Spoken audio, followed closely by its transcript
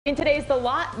In today's The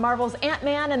Lot, Marvel's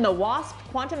Ant-Man and the Wasp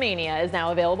Quantumania is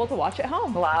now available to watch at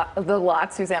home. The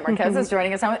Lot, Suzanne Marques is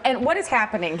joining us now. And what is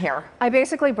happening here? I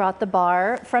basically brought the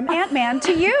bar from Ant-Man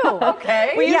to you.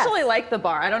 Okay. We usually like the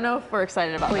bar. I don't know if we're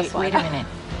excited about this one. Wait a minute.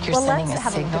 You're Well, sending let's a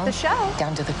have a look signal at the show.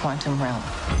 down to the quantum realm.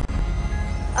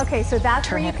 Okay, so that's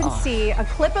Turn where you it can off. see a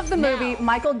clip of the movie,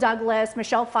 Michael Douglas,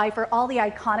 Michelle Pfeiffer, all the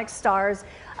iconic stars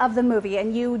of the movie.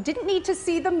 And you didn't need to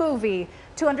see the movie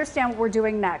to understand what we're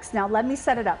doing next. Now, let me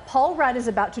set it up. Paul Rudd is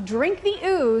about to drink the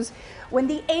ooze when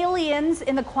the aliens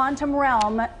in the quantum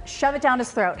realm shove it down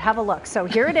his throat. Have a look. So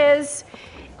here it is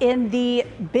in the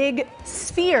big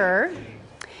sphere.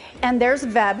 And there's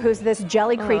Veb, who's this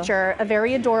jelly creature, a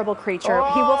very adorable creature.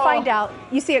 He will find out.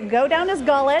 You see it go down his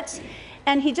gullet,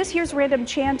 and he just hears random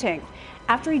chanting.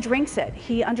 After he drinks it,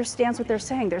 he understands what they're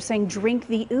saying. They're saying, drink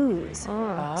the ooze.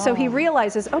 So he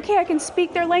realizes, okay, I can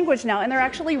speak their language now. And they're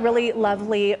actually really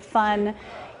lovely, fun,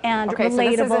 and Okay, relatable.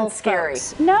 so this isn't scary.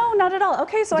 Folks. No, not at all.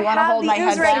 Okay, so Do you I wanna have hold the my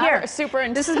ooze head right back? here. Super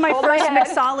This is my Hold my first head.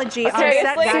 mixology on set,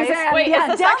 Seriously? guys. Suzanne, wait, Yeah, is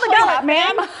this down the actually gullet,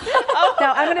 ma'am. happening?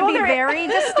 Now I'm going to be very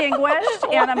distinguished,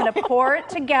 and I'm going to pour it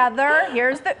together.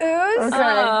 Here's the ooze,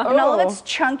 Okay. in all of Oh. its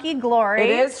chunky glory. It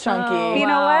is chunky. You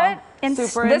know what? And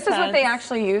Super This is what they intense.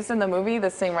 actually used in the movie, the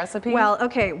same recipe? Well,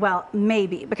 okay, well,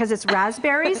 maybe, because it's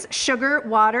raspberries, sugar,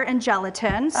 water, and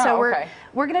gelatin. So okay.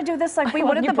 we're going to do this like we I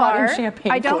would love at you the brought in bar.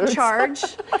 champagne I don't flutes. charge.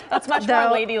 That's much Though-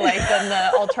 more ladylike than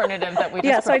the alternative that we just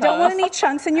Yeah, so I don't want proposed. any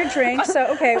chunks in your drink. So,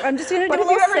 okay, I'm just going to But do a if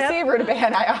you little ever sip. see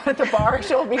Rutabaga out at the bar,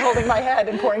 she'll be holding my head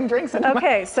and pouring drinks into my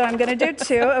Okay, so I'm gonna do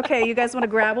two. Okay, you guys want to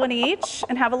grab one each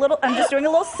and have a little. I'm just doing a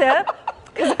little sip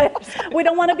because we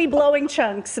don't want to be blowing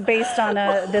chunks based on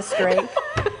this drink.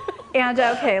 And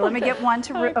okay, let me get one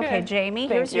to. Okay, Jamie,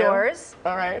 Thank here's you. yours.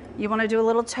 All right. You want to do a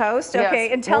little toast? Yes.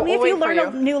 Okay, and tell me if We'll you wait for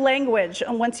learn a you. new language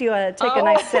once you take a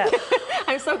nice sip.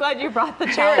 I'm so glad you brought the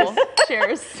towel.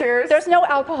 Cheers. Cheers. There's no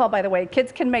alcohol, by the way.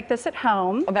 Kids can make this at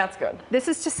home. Oh, that's good. This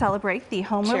is to celebrate the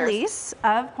home Cheers. release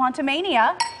of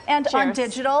Quantumania and on Cheers.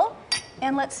 digital.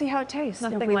 And let's see how it tastes.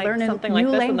 If Something we like learn a something new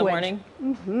like this in the language.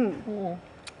 morning.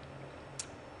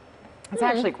 It's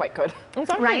actually quite good. It's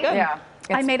actually Right? good. Yeah.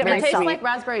 I It's made it very It tastes myself. sweet. like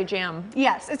raspberry jam.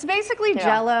 Yes, it's basically Yeah.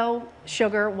 Jell-O,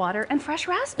 sugar, water, and fresh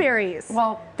raspberries.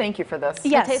 Well, thank you for this.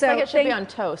 Yes, It tastes so like it should be thank- on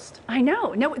toast. I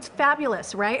know. No, it's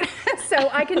fabulous, right? So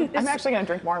I can. I'm actually going to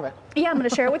drink more of it. Yeah, I'm going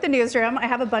to share it with the newsroom. I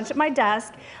have a bunch at my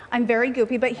desk. I'm very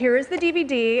goopy, but here is the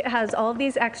DVD. It has all of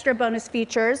these extra bonus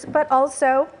features, but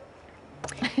also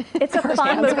it's a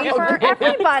fun movie for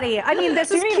everybody. I mean, this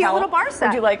Do is you need cute help? little bar set.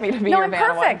 Would you like me to be no, your I'm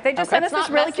Vanna one? perfect. They just Okay. sent us It's this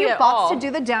not really messy cute at box all. to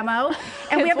do the demo,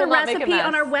 and we Kids have the will not make a recipe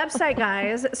on mess. our website,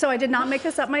 guys. So I did not make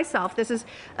this up myself. This is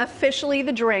officially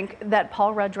the drink that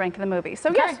Paul Rudd drank in the movie.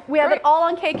 So yes, we have it all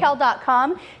on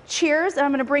KCAL.com. Cheers, and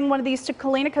I'm going to bring one of these to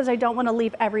Kalina because I don't want to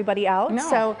leave everybody out. No.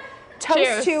 So toast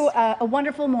Cheers. to a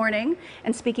wonderful morning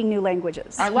and speaking new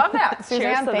languages. I love that.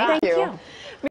 Suzanne, to thank that. you. Thank you.